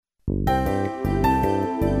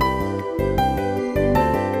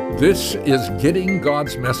This is Getting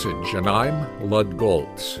God's Message, and I'm Lud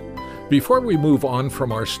Goltz. Before we move on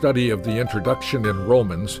from our study of the introduction in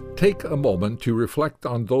Romans, take a moment to reflect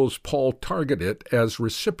on those Paul targeted as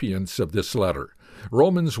recipients of this letter.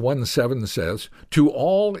 Romans 1:7 says, "To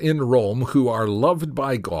all in Rome who are loved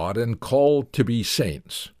by God and called to be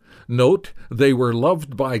saints." Note, they were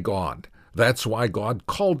loved by God. That's why God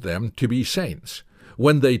called them to be saints.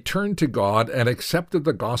 When they turned to God and accepted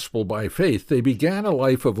the gospel by faith, they began a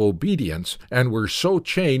life of obedience and were so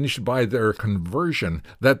changed by their conversion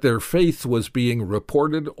that their faith was being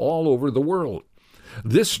reported all over the world.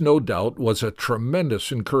 This, no doubt, was a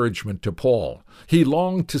tremendous encouragement to Paul. He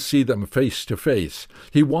longed to see them face to face.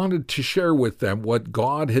 He wanted to share with them what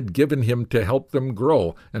God had given him to help them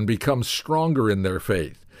grow and become stronger in their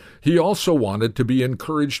faith. He also wanted to be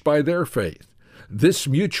encouraged by their faith. This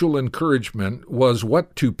mutual encouragement was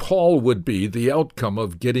what to Paul would be the outcome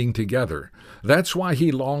of getting together. That's why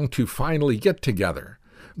he longed to finally get together.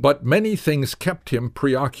 But many things kept him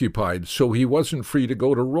preoccupied, so he wasn't free to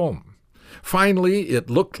go to Rome. Finally, it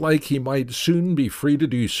looked like he might soon be free to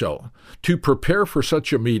do so. To prepare for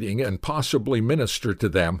such a meeting and possibly minister to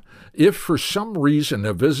them, if for some reason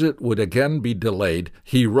a visit would again be delayed,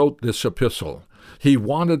 he wrote this epistle. He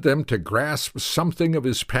wanted them to grasp something of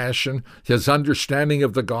his passion, his understanding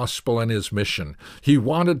of the gospel, and his mission. He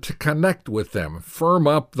wanted to connect with them, firm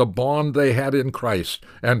up the bond they had in Christ,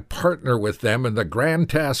 and partner with them in the grand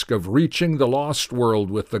task of reaching the lost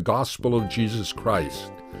world with the gospel of Jesus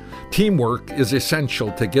Christ. Teamwork is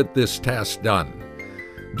essential to get this task done.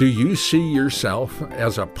 Do you see yourself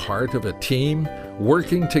as a part of a team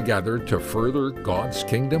working together to further God's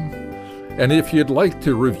kingdom? And if you'd like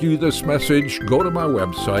to review this message, go to my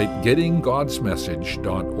website,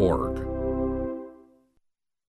 gettinggodsmessage.org.